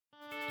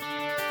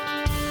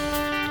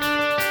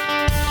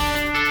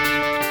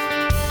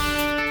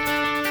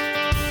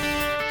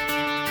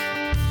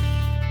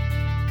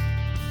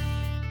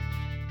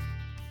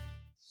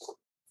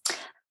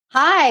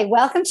Hi,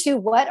 welcome to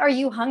What Are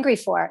You Hungry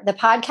For? The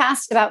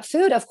podcast about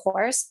food, of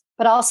course,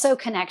 but also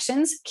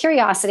connections,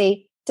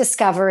 curiosity,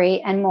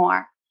 discovery, and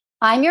more.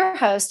 I'm your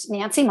host,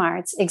 Nancy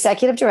Martz,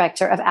 Executive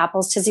Director of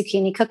Apples to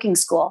Zucchini Cooking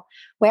School,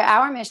 where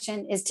our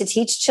mission is to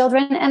teach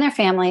children and their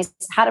families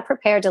how to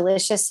prepare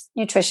delicious,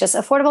 nutritious,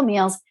 affordable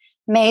meals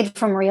made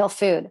from real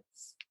food.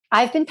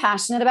 I've been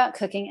passionate about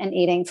cooking and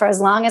eating for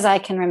as long as I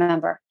can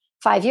remember.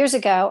 5 years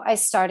ago, I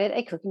started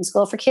a cooking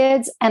school for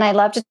kids, and I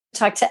love to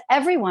talk to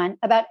everyone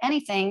about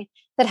anything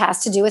that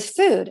has to do with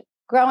food,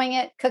 growing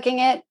it, cooking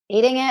it,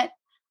 eating it.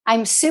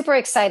 I'm super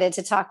excited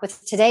to talk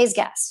with today's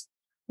guest.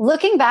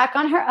 Looking back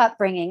on her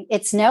upbringing,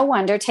 it's no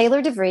wonder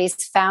Taylor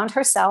DeVries found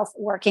herself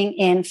working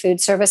in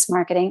food service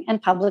marketing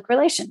and public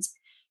relations.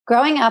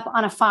 Growing up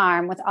on a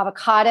farm with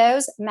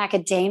avocados,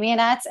 macadamia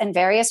nuts, and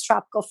various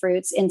tropical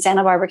fruits in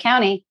Santa Barbara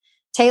County,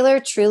 Taylor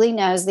truly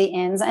knows the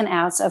ins and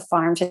outs of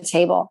farm to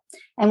table.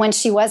 And when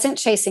she wasn't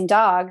chasing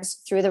dogs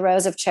through the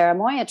rows of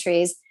cherimoya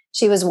trees,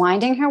 she was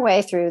winding her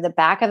way through the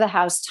back of the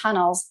house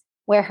tunnels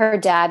where her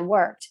dad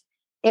worked.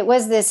 It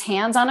was this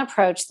hands-on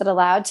approach that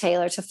allowed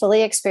Taylor to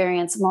fully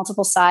experience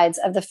multiple sides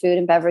of the food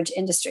and beverage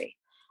industry.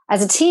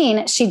 As a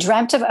teen, she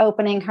dreamt of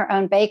opening her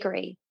own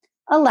bakery.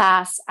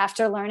 Alas,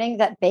 after learning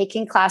that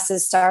baking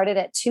classes started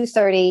at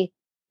 2:30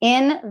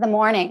 in the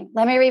morning,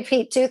 let me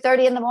repeat,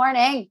 2:30 in the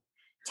morning,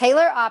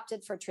 Taylor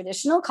opted for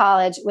traditional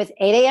college with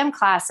 8 a.m.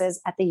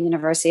 classes at the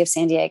University of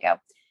San Diego.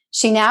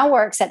 She now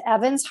works at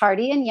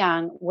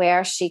EvansHardy+Young,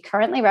 where she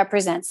currently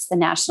represents the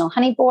National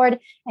Honey Board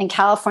and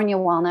California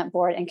Walnut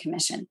Board and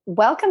Commission.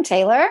 Welcome,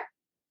 Taylor.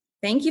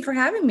 Thank you for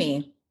having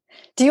me.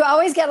 Do you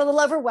always get a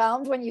little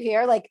overwhelmed when you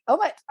hear like, oh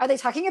my, are they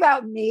talking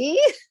about me?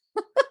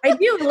 I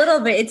do a little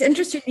bit. It's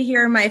interesting to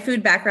hear my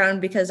food background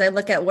because I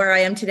look at where I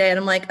am today and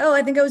I'm like, oh,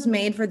 I think I was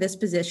made for this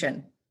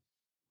position.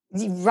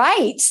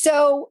 Right.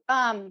 So,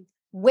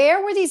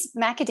 where were these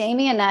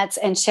macadamia nuts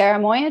and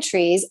cherimoya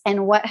trees,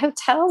 and what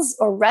hotels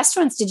or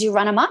restaurants did you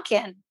run amok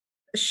in?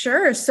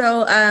 Sure.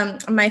 So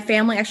my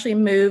family actually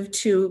moved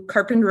to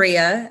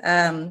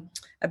Carpinteria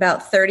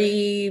about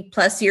 30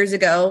 plus years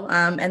ago,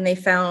 and they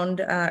found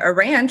a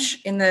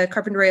ranch in the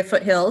Carpinteria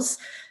foothills.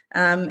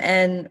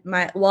 And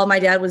while my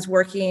dad was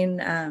working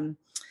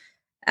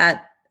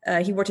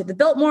he worked at the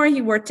Biltmore.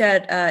 He worked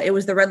at, it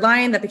was the Red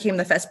Lion that became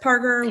the Fess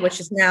Parker, which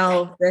is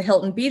now the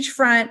Hilton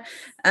Beachfront.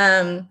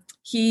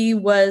 He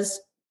was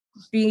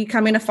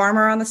becoming a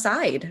farmer on the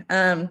side.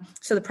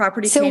 So the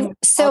property came.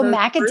 So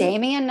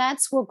macadamia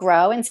nuts will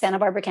grow in Santa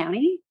Barbara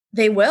County?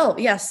 They will,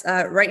 yes.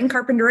 Right in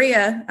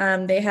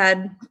Carpinteria, they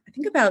had, I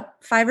think,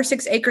 about 5 or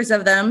 6 acres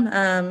of them,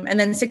 and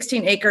then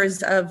 16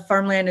 acres of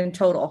farmland in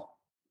total.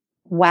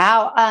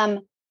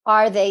 Wow.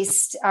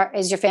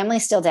 Is your family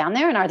still down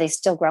there, and are they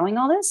still growing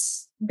all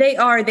this? They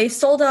are. They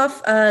sold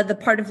off the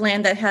part of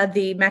land that had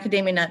the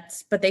macadamia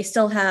nuts, but they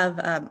still have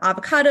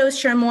avocados,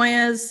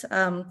 cherimoyas,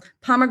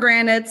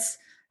 pomegranates.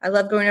 I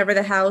love going over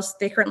the house.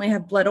 They currently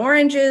have blood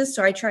oranges,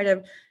 so I try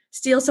to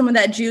steal some of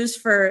that juice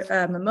for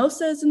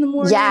mimosas in the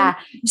morning. Yeah.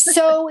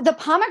 So the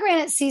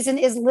pomegranate season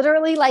is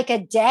literally like a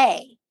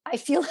day. I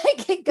feel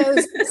like it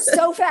goes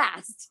so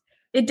fast.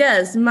 It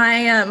does.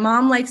 My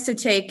mom likes to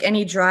take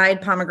any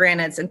dried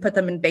pomegranates and put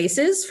them in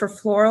vases for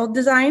floral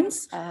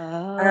designs.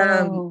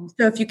 Oh.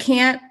 So if you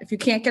can't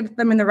get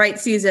them in the right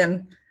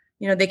season,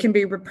 they can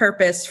be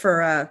repurposed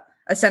for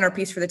a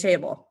centerpiece for the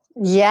table.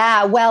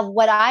 Yeah. Well,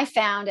 what I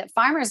found at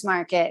farmers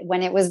market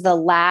when it was the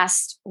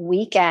last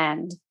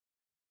weekend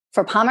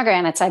for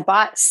pomegranates, I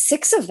bought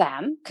 6 of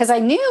them because I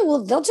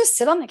knew, they'll just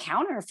sit on the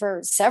counter for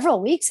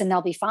several weeks and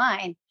they'll be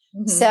fine.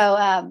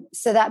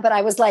 Mm-hmm. But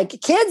I was like,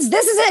 kids,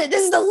 this is it.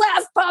 This is the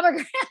last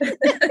pomegranate.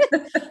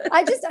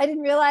 I didn't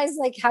realize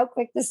like how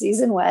quick the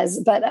season was,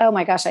 but oh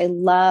my gosh, I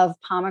love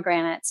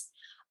pomegranates.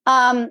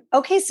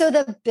 Okay. So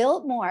the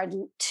Biltmore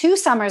 2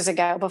 summers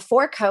ago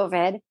before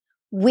COVID,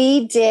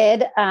 we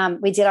did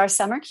our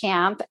summer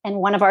camp, and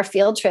one of our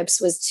field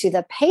trips was to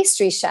the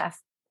pastry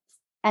chef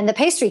and the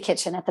pastry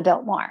kitchen at the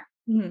Biltmore.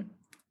 Mm-hmm.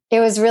 It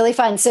was really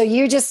fun. So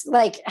you just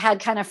like had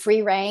kind of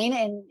free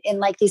reign in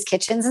like these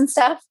kitchens and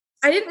stuff.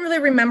 I didn't really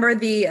remember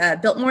the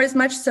Biltmore as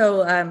much.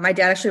 So my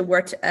dad actually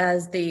worked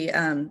as the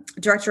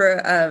director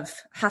of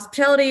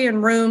hospitality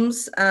and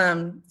rooms.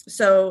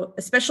 So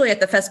especially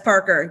at the Fess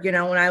Parker,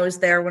 when I was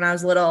there, when I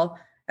was little,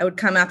 I would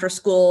come after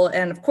school.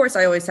 And of course,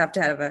 I always have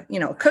to have a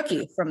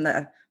cookie from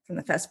the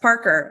Fess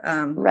Parker.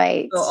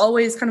 Right. So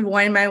always kind of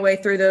wind my way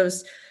through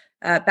those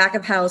back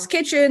of house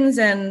kitchens.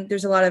 And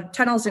there's a lot of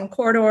tunnels and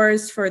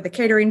corridors for the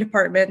catering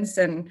departments.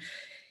 And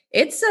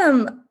it's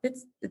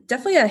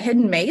definitely a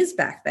hidden maze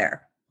back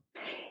there.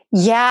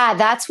 Yeah,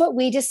 that's what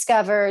we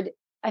discovered.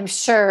 I'm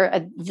sure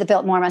the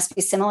Biltmore must be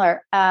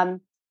similar.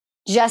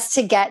 Just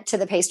to get to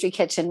the pastry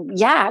kitchen.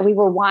 Yeah, we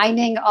were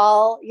winding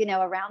all,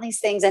 around these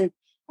things.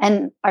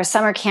 And our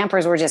summer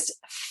campers were just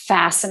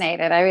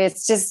fascinated. I mean,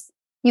 it's just,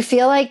 you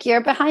feel like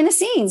you're behind the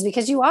scenes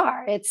because you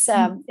are. It's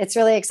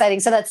really exciting.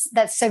 So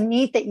that's so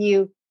neat that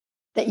you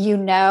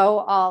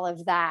know all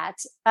of that.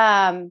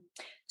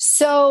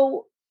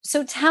 So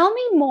So tell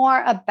me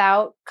more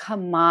about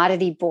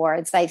commodity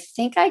boards. I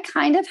think I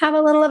kind of have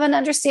a little of an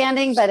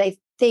understanding, but I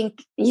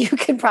think you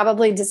could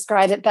probably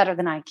describe it better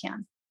than I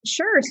can.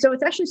 Sure. So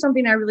it's actually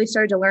something I really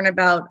started to learn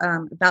about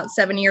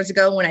 7 years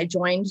ago when I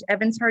joined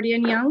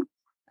EvansHardy+Young.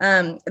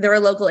 They're a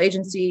local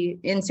agency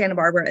in Santa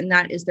Barbara, and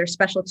that is their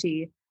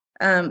specialty.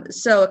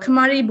 So a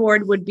commodity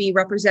board would be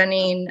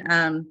representing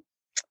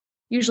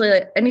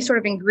usually any sort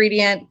of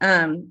ingredient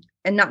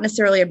and not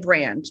necessarily a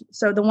brand.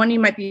 So the one you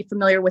might be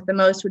familiar with the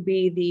most would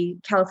be the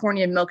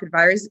California Milk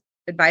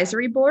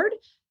Advisory Board.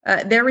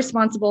 They're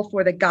responsible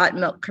for the Got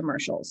Milk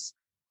commercials.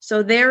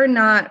 So they're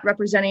not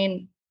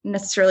representing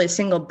necessarily a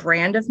single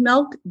brand of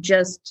milk,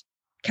 just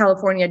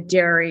California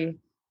dairy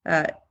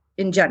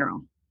in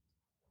general.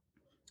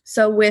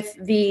 So with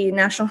the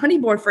National Honey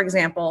Board, for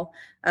example,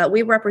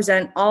 we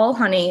represent all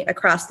honey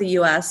across the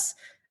U.S.,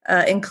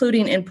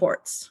 including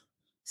imports.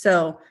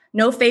 So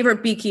no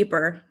favorite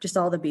beekeeper, just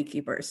all the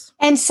beekeepers.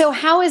 And so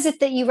how is it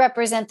that you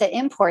represent the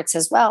imports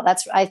as well?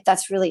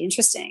 That's really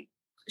interesting.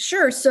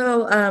 Sure.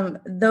 So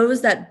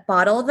those that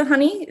bottle the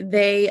honey,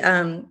 they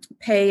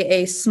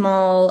pay a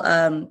small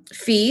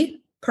fee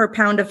per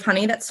pound of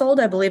honey that's sold.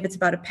 I believe it's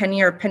about a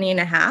penny or a penny and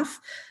a half.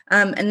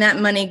 And that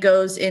money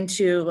goes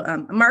into a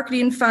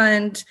marketing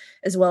fund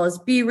as well as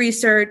bee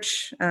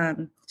research.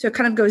 So it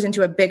kind of goes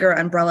into a bigger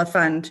umbrella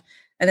fund.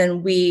 And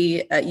then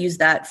we use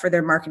that for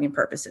their marketing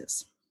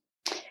purposes.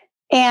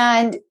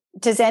 And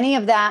does any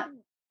of that,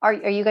 are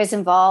you guys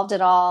involved at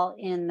all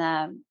in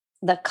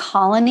the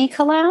colony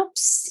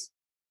collapse?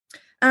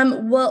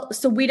 Well,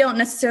 so we don't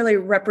necessarily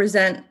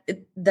represent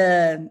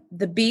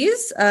the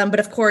bees, but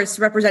of course,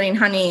 representing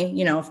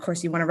honey, of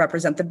course, you want to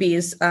represent the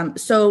bees.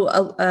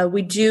 So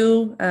we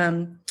do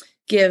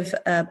give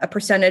a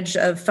percentage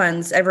of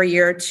funds every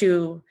year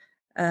to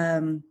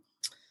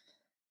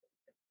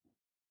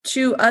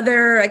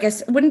other, I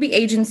guess, it wouldn't be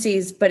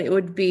agencies, but it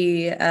would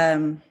be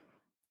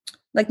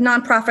like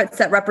nonprofits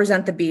that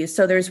represent the bees.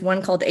 So there's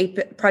one called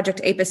Project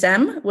Apis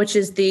M, which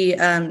is the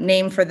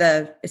name for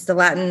it's the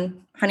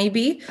Latin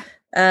honeybee.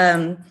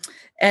 And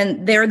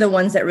they're the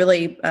ones that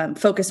really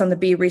focus on the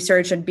bee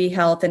research and bee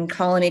health and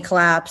colony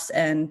collapse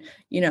and,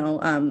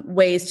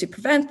 ways to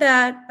prevent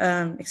that,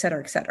 et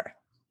cetera, et cetera.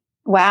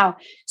 Wow.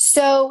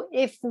 So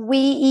if we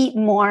eat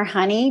more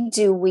honey,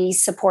 do we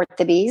support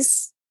the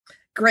bees?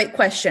 Great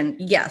question.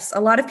 Yes.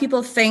 A lot of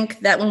people think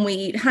that when we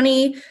eat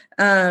honey,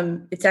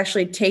 it's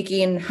actually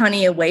taking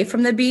honey away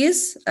from the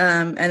bees,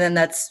 and then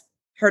that's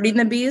hurting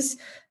the bees.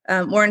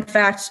 Or in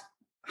fact,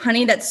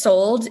 honey that's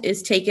sold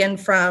is taken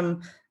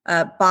from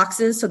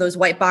boxes, so those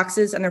white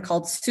boxes, and they're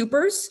called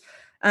supers.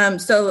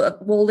 So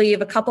we'll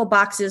leave a couple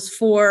boxes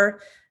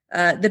for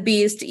the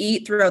bees to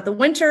eat throughout the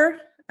winter,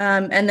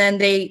 and then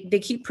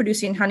they keep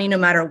producing honey no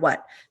matter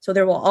what. So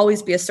there will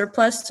always be a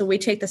surplus. So we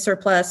take the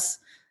surplus,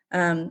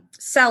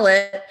 sell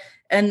it,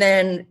 and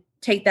then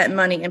take that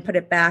money and put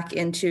it back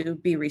into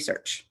bee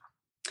research.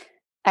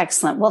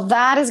 Excellent. Well,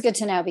 that is good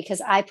to know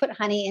because I put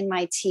honey in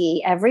my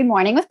tea every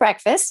morning with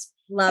breakfast.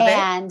 Love it.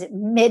 And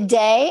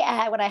midday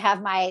when I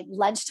have my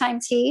lunchtime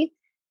tea,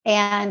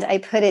 and I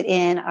put it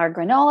in our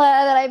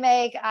granola that I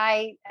make.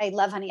 I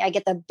love honey. I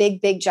get the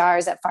big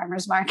jars at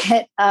Farmers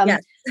Market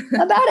Yes.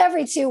 about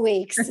every 2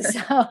 weeks.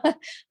 So,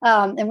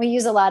 and we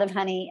use a lot of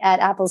honey at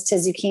Apples to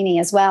Zucchini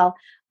as well.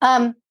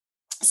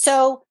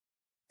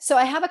 So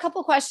I have a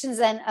couple questions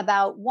then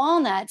about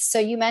walnuts. So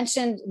you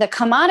mentioned the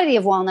commodity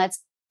of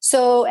walnuts.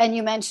 So, and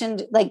you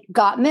mentioned like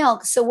Got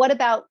Milk. So what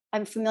about,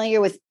 I'm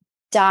familiar with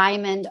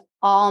Diamond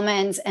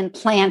almonds and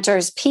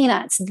Planters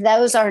peanuts.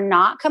 Those are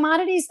not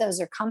commodities. Those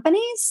are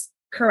companies.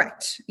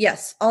 Correct.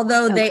 Yes.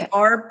 Although they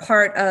are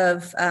part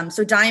of,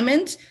 so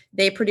Diamond,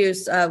 they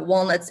produce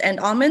walnuts and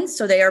almonds.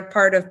 So they are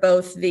part of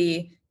both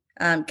the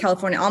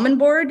California Almond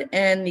Board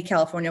and the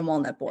California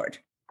Walnut Board.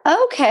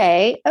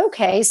 Okay.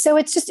 So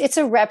it's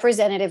a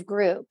representative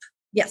group.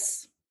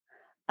 Yes.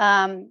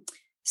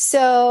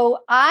 So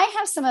I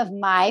have some of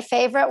my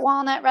favorite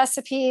walnut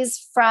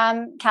recipes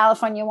from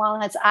California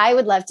walnuts. I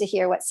would love to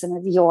hear what some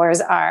of yours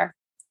are.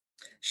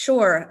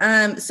 Sure.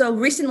 So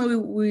recently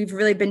we've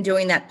really been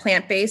doing that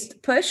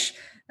plant-based push.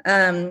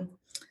 And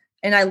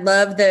I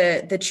love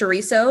the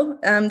chorizo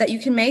that you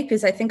can make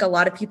because I think a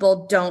lot of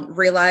people don't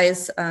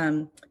realize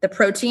the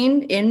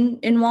protein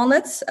in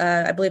walnuts.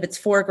 I believe it's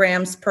 4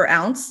 grams per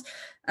ounce.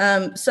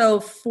 So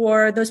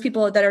for those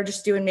people that are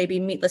just doing maybe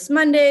Meatless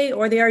Monday,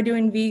 or they are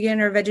doing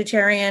vegan or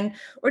vegetarian,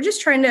 or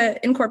just trying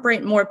to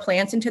incorporate more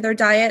plants into their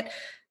diet,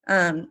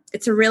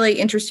 it's a really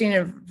interesting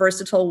and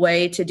versatile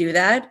way to do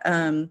that.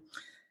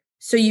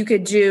 So you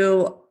could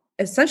do,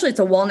 essentially it's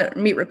a walnut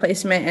meat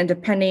replacement, and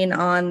depending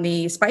on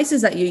the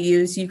spices that you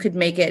use, you could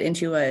make it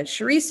into a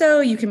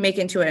chorizo, you can make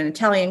it into an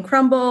Italian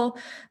crumble.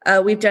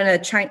 We've done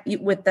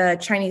with the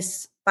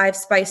Chinese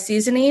 5-spice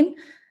seasoning,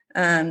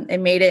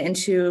 and made it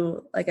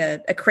into like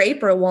a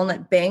crepe or a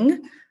walnut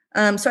bing.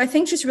 So I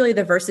think just really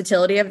the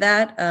versatility of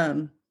that.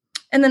 And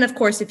then of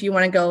course, if you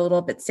want to go a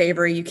little bit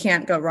savory, you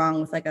can't go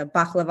wrong with like a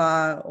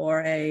baklava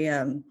or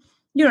a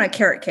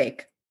carrot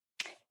cake.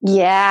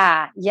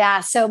 Yeah. Yeah.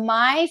 So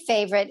my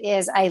favorite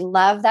is I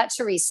love that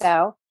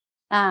chorizo.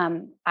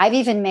 I've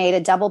even made a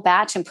double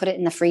batch and put it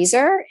in the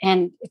freezer,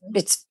 and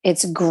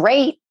it's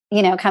great,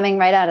 coming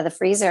right out of the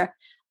freezer.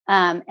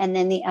 And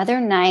then the other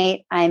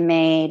night I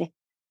made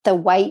the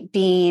white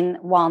bean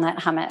walnut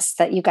hummus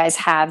that you guys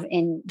have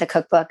in the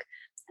cookbook.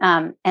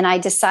 And I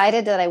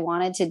decided that I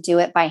wanted to do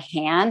it by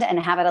hand and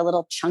have it a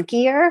little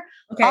chunkier.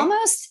 Okay.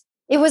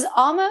 It was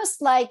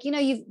almost like,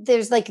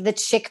 there's like the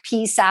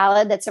chickpea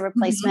salad that's a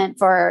replacement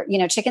for,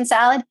 chicken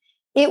salad.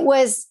 It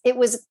was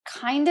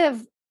kind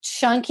of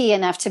chunky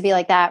enough to be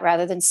like that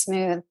rather than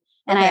smooth.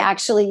 And I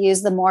actually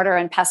used the mortar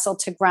and pestle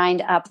to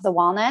grind up the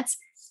walnuts.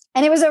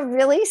 And it was a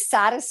really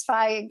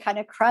satisfying kind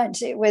of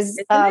crunch. It was,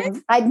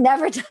 I'd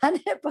never done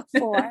it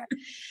before.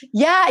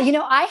 Yeah.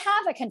 I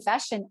have a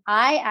confession.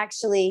 I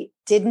actually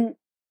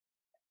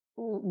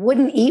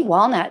wouldn't eat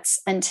walnuts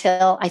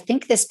until I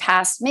think this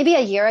past, maybe a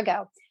year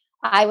ago.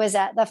 I was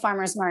at the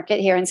farmer's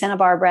market here in Santa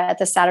Barbara at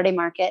the Saturday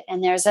market,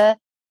 and there's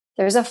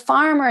a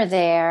farmer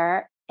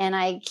there, and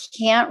I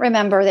can't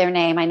remember their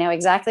name. I know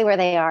exactly where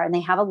they are, and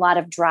they have a lot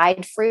of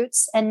dried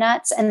fruits and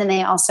nuts, and then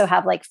they also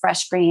have like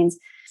fresh greens.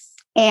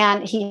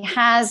 And he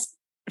has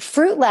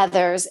fruit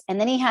leathers, and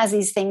then he has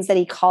these things that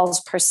he calls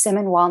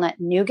persimmon walnut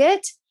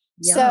nougat.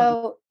 Yum.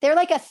 So they're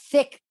like a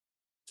thick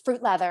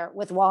fruit leather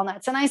with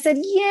walnuts. And I said,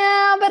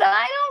 yeah, but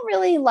I don't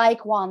really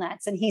like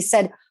walnuts. And he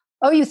said,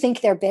 oh, you think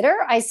they're bitter?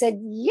 I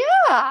said,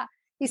 yeah.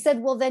 He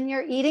said, well, then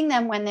you're eating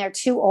them when they're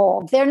too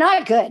old. They're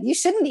not good. You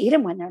shouldn't eat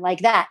them when they're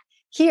like that.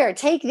 Here,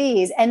 take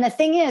these. And the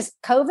thing is,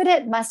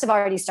 COVID must have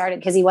already started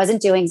because he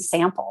wasn't doing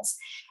samples.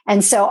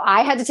 And so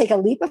I had to take a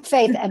leap of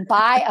faith and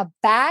buy a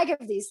bag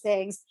of these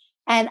things.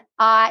 And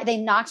they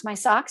knocked my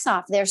socks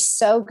off. They're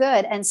so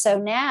good. And so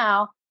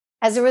now,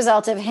 as a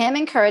result of him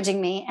encouraging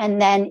me,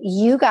 and then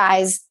you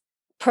guys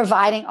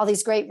providing all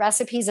these great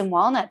recipes and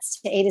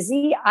walnuts to A to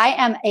Z, I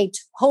am a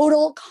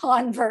total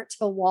convert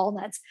to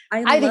walnuts.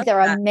 I think they're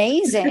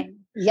amazing.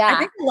 Yeah. I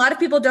think a lot of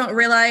people don't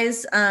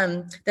realize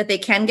that they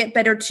can get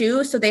better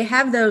too. So they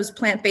have those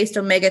plant-based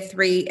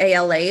omega-3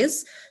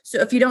 ALAs. So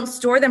if you don't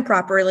store them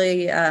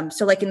properly,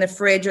 so like in the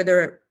fridge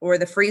or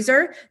the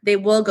freezer, they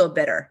will go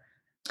bitter.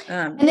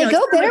 And they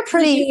go bitter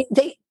they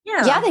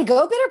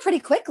go bitter pretty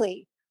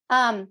quickly.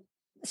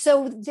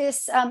 So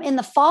this, in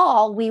the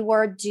fall, we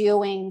were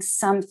doing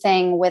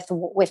something with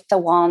the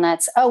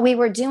walnuts. Oh, we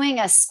were doing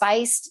a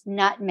spiced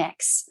nut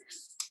mix.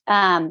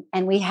 And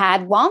we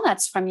had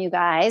walnuts from you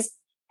guys,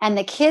 and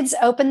the kids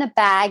opened the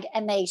bag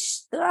and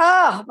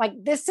like,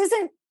 this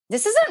isn't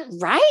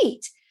right.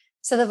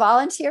 So the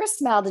volunteer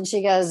smelled and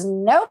she goes,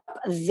 nope,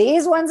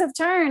 these ones have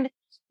turned.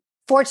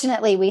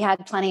 Fortunately, we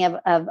had plenty of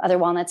other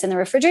walnuts in the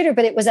refrigerator,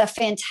 but it was a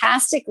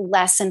fantastic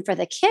lesson for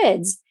the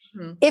kids.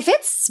 Mm-hmm. If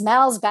it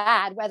smells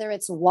bad, whether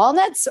it's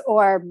walnuts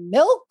or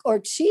milk or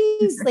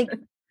cheese, like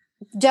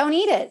don't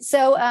eat it.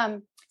 So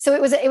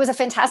it was a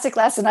fantastic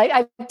lesson.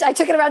 I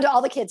took it around to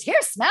all the kids. Here,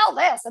 smell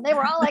this. And they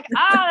were all like,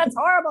 that's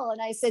horrible.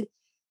 And I said,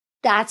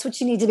 that's what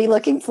you need to be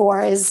looking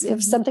for is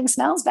if something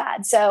smells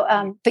bad.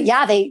 So, but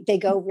yeah, they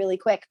go really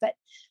quick, but,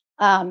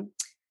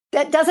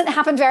 that doesn't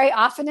happen very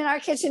often in our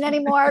kitchen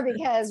anymore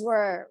because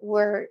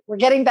we're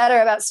getting better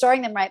about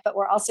storing them right, but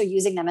we're also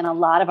using them in a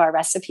lot of our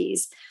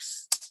recipes.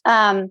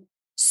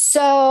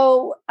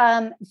 So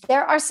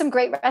there are some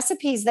great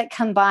recipes that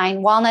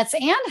combine walnuts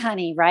and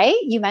honey, right?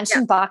 You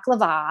mentioned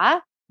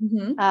baklava.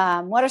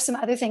 Mm-hmm. What are some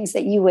other things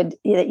that you would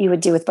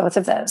do with both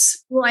of those?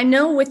 Well, I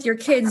know with your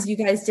kids, you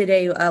guys did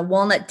a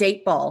walnut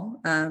date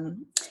ball,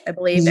 I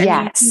believe. Yes.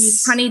 And you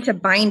use honey to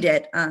bind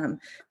it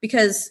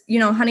because,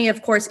 honey,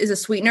 of course, is a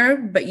sweetener,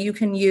 but you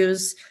can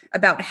use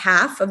about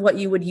half of what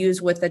you would use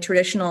with a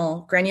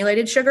traditional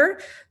granulated sugar.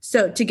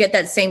 So to get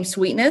that same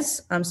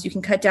sweetness, so you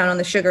can cut down on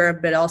the sugar,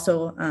 but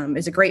also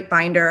is a great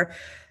binder.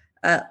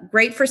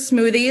 Great for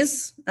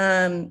smoothies.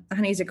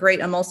 Honey is a great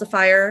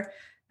emulsifier.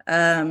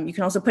 You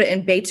can also put it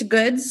in baked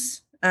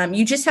goods.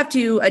 You just have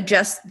to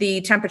adjust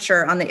the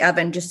temperature on the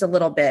oven just a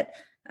little bit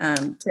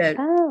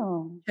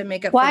to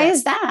make up. Why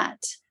is that?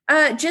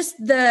 Just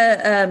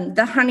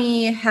the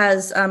honey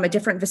has a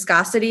different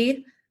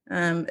viscosity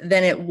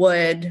than it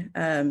would,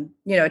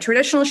 a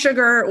traditional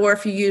sugar, or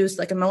if you use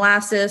like a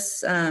molasses.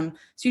 So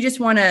you just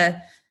want to,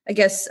 I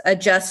guess,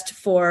 adjust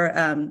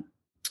for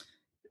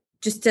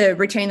just to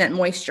retain that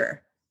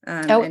moisture.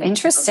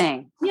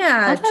 Interesting.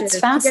 Yeah, that's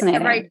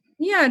fascinating.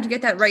 To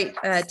get that right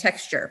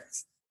texture.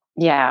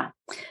 Yeah.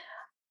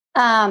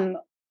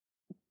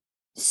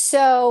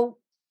 So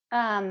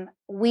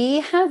we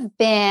have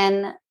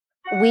been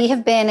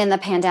in the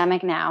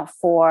pandemic now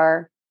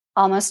for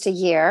almost a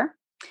year.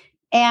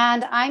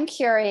 And I'm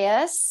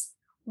curious,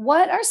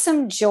 what are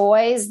some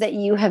joys that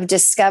you have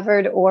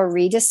discovered or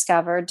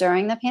rediscovered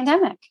during the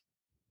pandemic?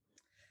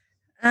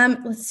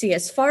 Let's see.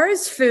 As far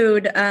as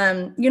food,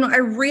 I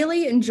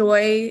really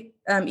enjoy,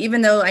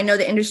 even though I know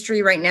the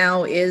industry right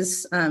now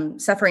is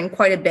suffering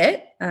quite a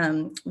bit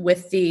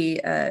with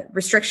the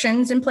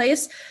restrictions in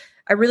place,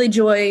 I really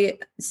enjoy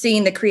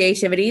seeing the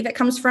creativity that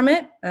comes from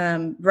it.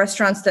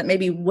 Restaurants that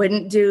maybe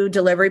wouldn't do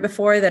delivery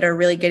before that are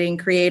really getting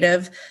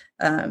creative.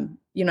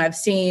 I've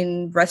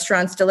seen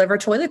restaurants deliver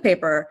toilet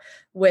paper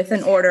with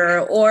an order,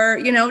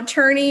 or,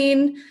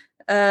 turning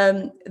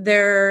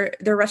their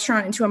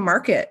restaurant into a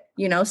market,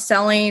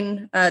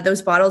 selling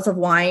those bottles of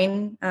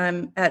wine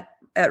at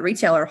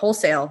retail or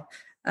wholesale.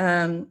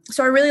 So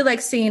I really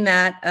like seeing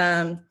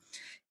that.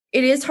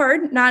 It is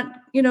hard not,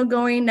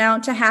 going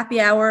out to happy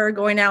hour,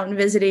 going out and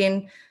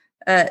visiting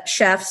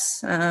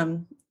chefs.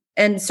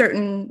 And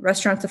certain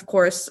restaurants, of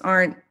course,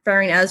 aren't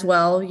faring as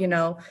well.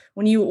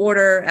 When you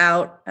order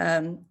out,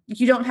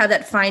 you don't have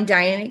that fine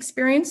dining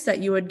experience that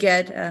you would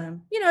get,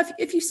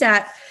 if you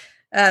sat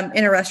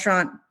in a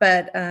restaurant.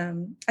 But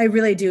I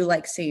really do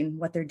like seeing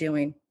what they're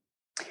doing.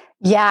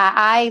 Yeah,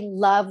 I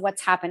love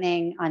what's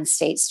happening on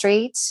State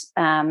Street.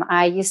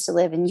 I used to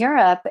live in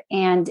Europe,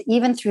 and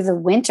even through the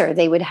winter,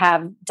 they would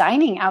have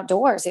dining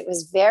outdoors. It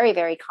was very,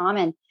 very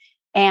common.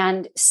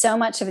 And so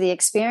much of the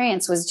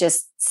experience was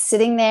just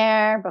sitting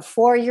there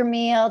before your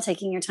meal,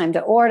 taking your time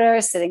to order,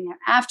 sitting there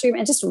after,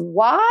 and just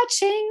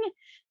watching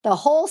the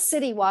whole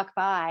city walk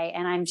by.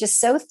 And I'm just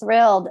so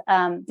thrilled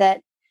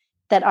that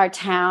our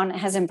town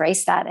has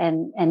embraced that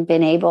and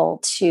been able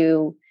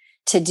to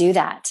do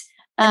that.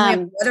 And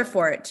we have weather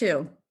for it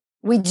too.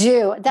 We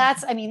do.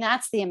 That's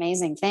the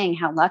amazing thing,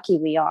 how lucky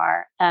we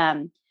are.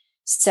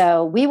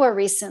 So we were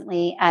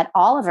recently at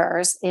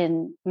Oliver's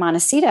in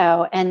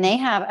Montecito, and they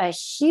have a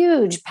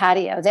huge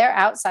patio. Their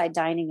outside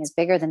dining is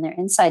bigger than their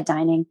inside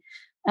dining.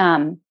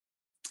 And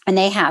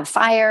they have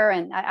fire,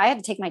 and I had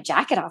to take my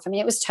jacket off. I mean,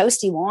 it was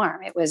toasty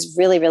warm. It was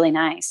really, really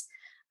nice.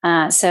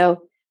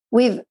 So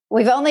we've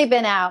only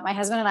been out. My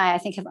husband and I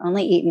think, have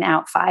only eaten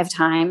out 5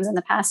 times in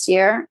the past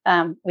year,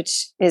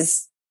 which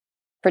is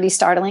pretty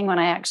startling when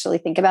I actually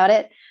think about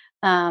it.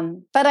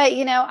 But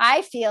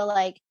I feel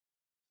like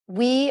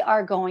we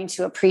are going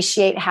to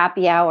appreciate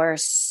happy hour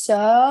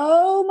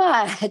so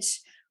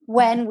much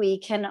when we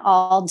can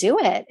all do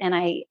it. And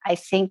I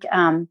think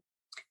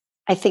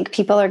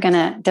people are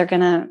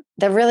they're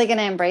really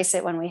gonna embrace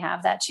it when we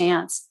have that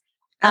chance.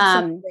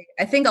 Absolutely.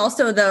 I think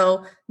also,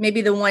 though,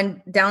 maybe the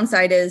one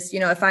downside is,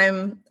 if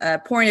I'm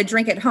pouring a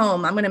drink at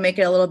home, I'm going to make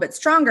it a little bit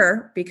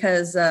stronger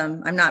because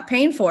I'm not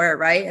paying for it,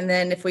 right? And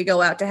then if we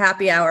go out to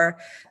happy hour,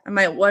 I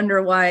might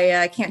wonder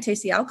why I can't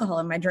taste the alcohol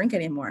in my drink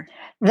anymore.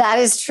 That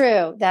is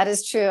true.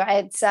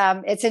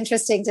 It's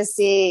interesting to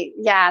see,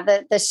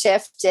 the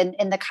shift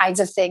in the kinds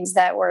of things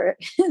that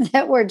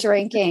we're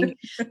drinking,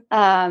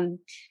 and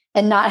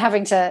not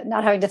having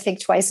to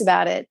think twice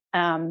about it.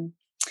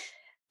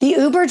 The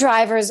Uber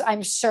drivers,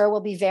 I'm sure, will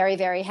be very,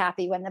 very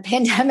happy when the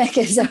pandemic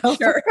is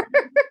over.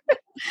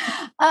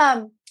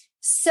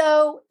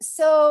 Sure.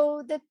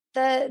 So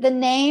the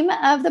name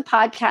of the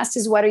podcast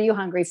is "What Are You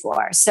Hungry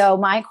For?" So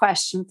my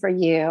question for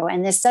you,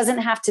 and this doesn't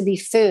have to be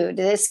food.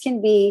 This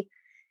can be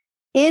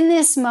in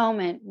this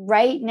moment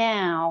right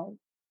now.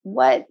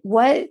 What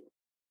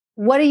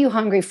are you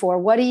hungry for?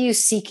 What are you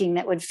seeking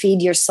that would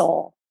feed your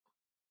soul?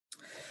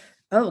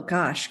 Oh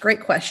gosh,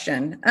 great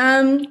question.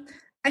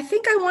 I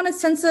think I want a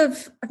sense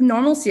of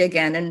normalcy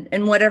again,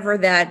 and whatever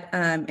that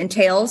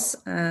entails.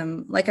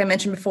 Like I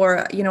mentioned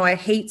before, I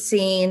hate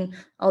seeing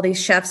all these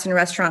chefs and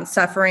restaurants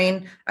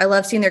suffering. I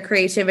love seeing their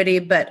creativity,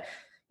 but,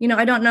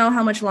 I don't know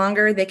how much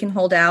longer they can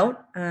hold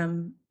out.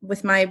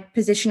 With my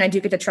position, I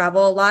do get to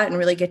travel a lot and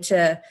really get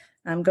to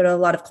go to a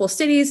lot of cool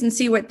cities and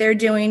see what they're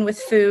doing with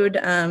food.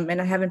 And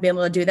I haven't been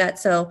able to do that.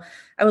 So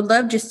I would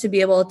love just to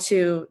be able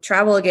to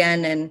travel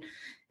again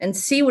and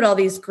see what all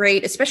these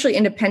great, especially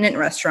independent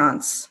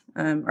restaurants,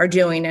 are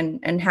doing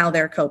and how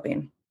they're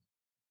coping.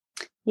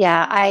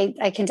 Yeah,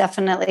 I can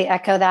definitely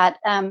echo that.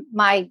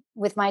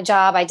 With my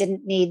job, I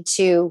didn't need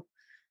to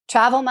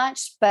travel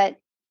much, but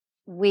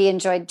we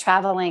enjoyed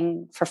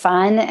traveling for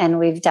fun, and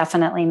we've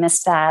definitely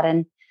missed that.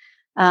 And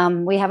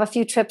we have a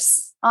few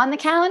trips on the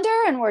calendar,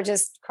 and we're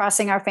just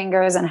crossing our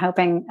fingers and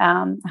hoping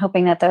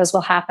that those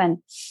will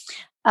happen.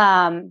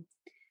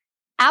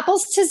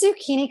 Apples to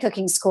Zucchini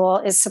Cooking School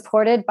is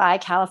supported by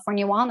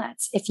California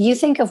Walnuts. If you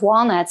think of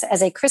walnuts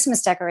as a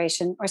Christmas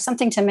decoration or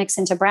something to mix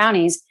into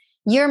brownies,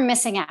 you're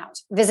missing out.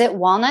 Visit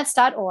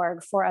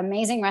walnuts.org for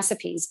amazing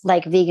recipes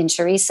like vegan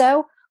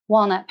chorizo,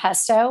 walnut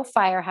pesto,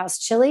 firehouse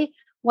chili,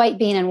 white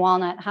bean and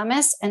walnut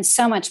hummus, and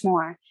so much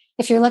more.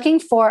 If you're looking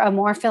for a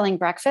more filling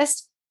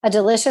breakfast, a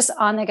delicious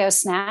on-the-go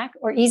snack,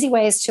 or easy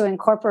ways to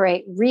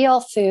incorporate real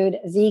food,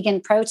 vegan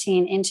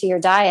protein into your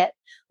diet,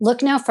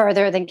 look no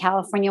further than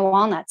California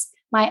Walnuts.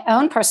 My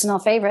own personal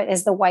favorite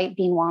is the white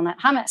bean walnut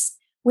hummus.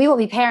 We will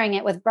be pairing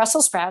it with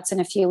Brussels sprouts in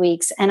a few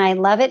weeks, and I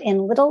love it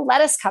in little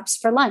lettuce cups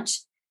for lunch.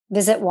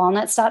 Visit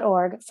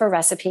walnuts.org for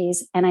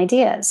recipes and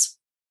ideas.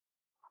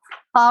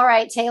 All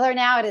right, Taylor,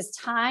 now it is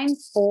time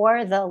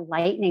for the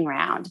lightning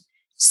round.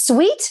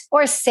 Sweet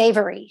or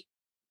savory?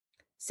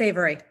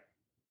 Savory.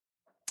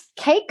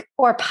 Cake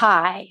or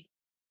pie?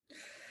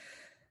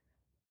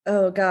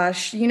 Oh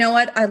gosh, you know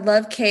what? I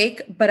love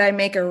cake, but I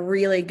make a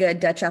really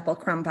good Dutch apple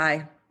crumb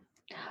pie.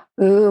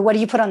 Ooh, what do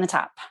you put on the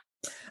top?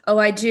 Oh,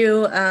 I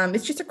do.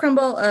 It's just a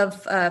crumble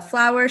of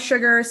flour,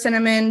 sugar,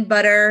 cinnamon,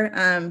 butter,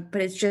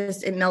 but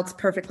it melts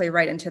perfectly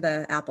right into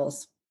the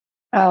apples.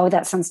 Oh,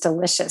 that sounds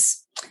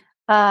delicious.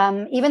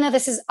 Even though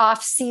this is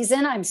off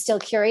season, I'm still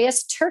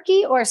curious,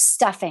 turkey or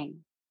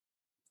stuffing?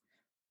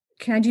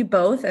 Can I do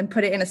both and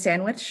put it in a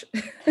sandwich?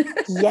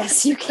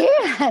 Yes, you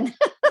can.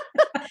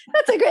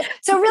 That's a great.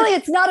 So really,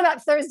 it's not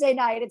about Thursday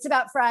night. It's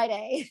about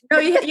Friday. No,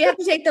 you have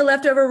to take the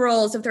leftover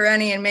rolls, if there are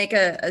any, and make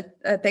a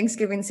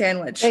Thanksgiving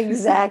sandwich.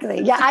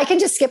 Exactly. Yeah, I can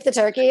just skip the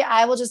turkey.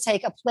 I will just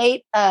take a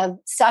plate of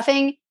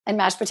stuffing and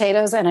mashed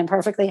potatoes, and I'm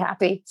perfectly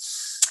happy.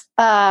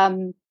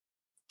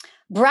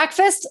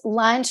 Breakfast,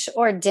 lunch,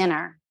 or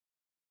dinner?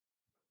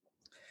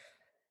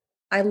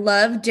 I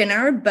love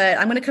dinner, but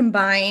I'm going to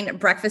combine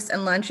breakfast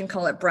and lunch and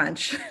call it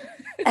brunch.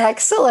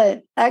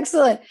 Excellent.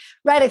 Excellent.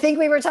 Right. I think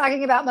we were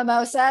talking about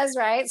mimosas,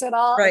 right? So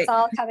it's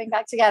all coming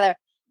back together.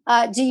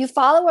 Do you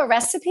follow a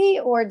recipe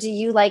or do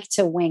you like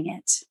to wing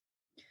it?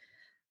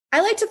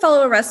 I like to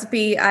follow a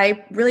recipe.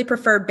 I really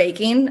prefer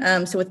baking.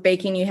 So with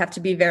baking, you have to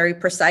be very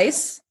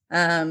precise.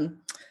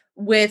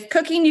 With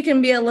cooking, you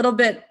can be a little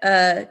bit,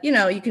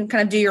 you can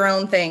kind of do your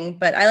own thing,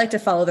 but I like to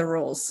follow the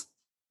rules.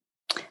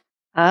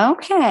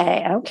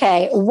 Okay.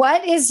 Okay.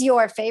 What is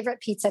your favorite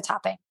pizza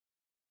topping?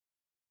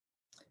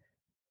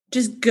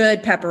 Just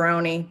good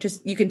pepperoni.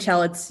 Just, you can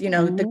tell it's,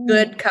 the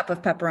good cup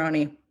of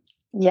pepperoni.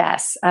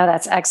 Yes. Oh,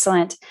 that's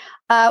excellent.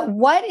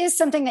 What is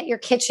something that your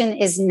kitchen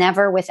is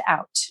never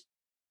without?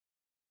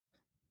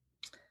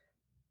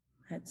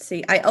 Let's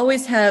see. I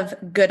always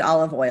have good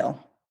olive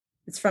oil.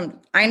 It's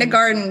from Ina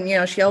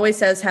Garden. She always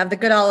says, have the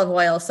good olive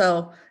oil.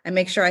 So I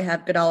make sure I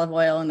have good olive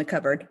oil in the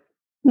cupboard.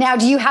 Now,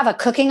 do you have a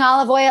cooking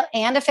olive oil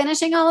and a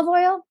finishing olive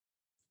oil?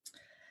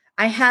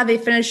 I have a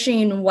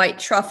finishing white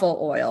truffle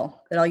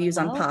oil that I'll use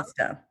on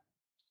pasta.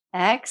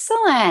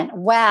 Excellent.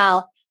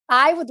 Well,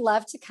 I would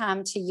love to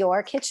come to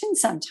your kitchen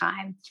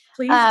sometime.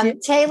 Please do.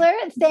 Taylor,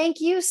 thank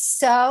you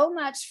so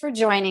much for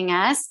joining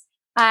us.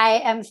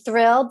 I am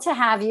thrilled to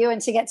have you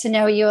and to get to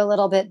know you a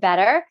little bit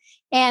better.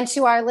 And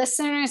to our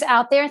listeners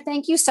out there,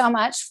 thank you so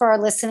much for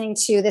listening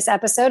to this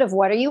episode of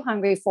What Are You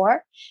Hungry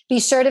For?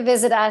 Be sure to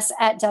visit us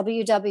at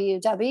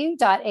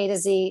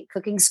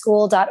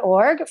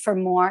www.a2zcookingschool.org for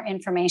more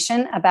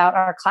information about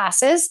our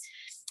classes.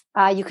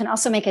 You can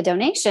also make a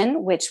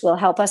donation, which will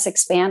help us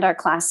expand our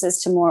classes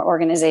to more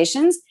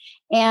organizations.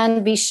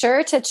 And be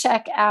sure to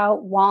check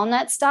out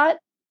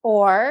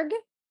walnuts.org.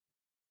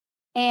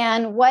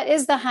 And what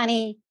is the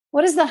honey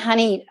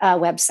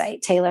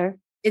website, Taylor?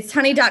 It's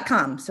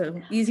honey.com.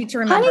 So easy to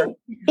remember.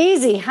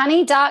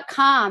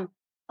 Honey.com.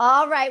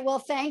 All right. Well,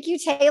 thank you,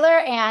 Taylor,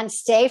 and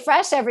stay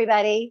fresh,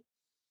 everybody.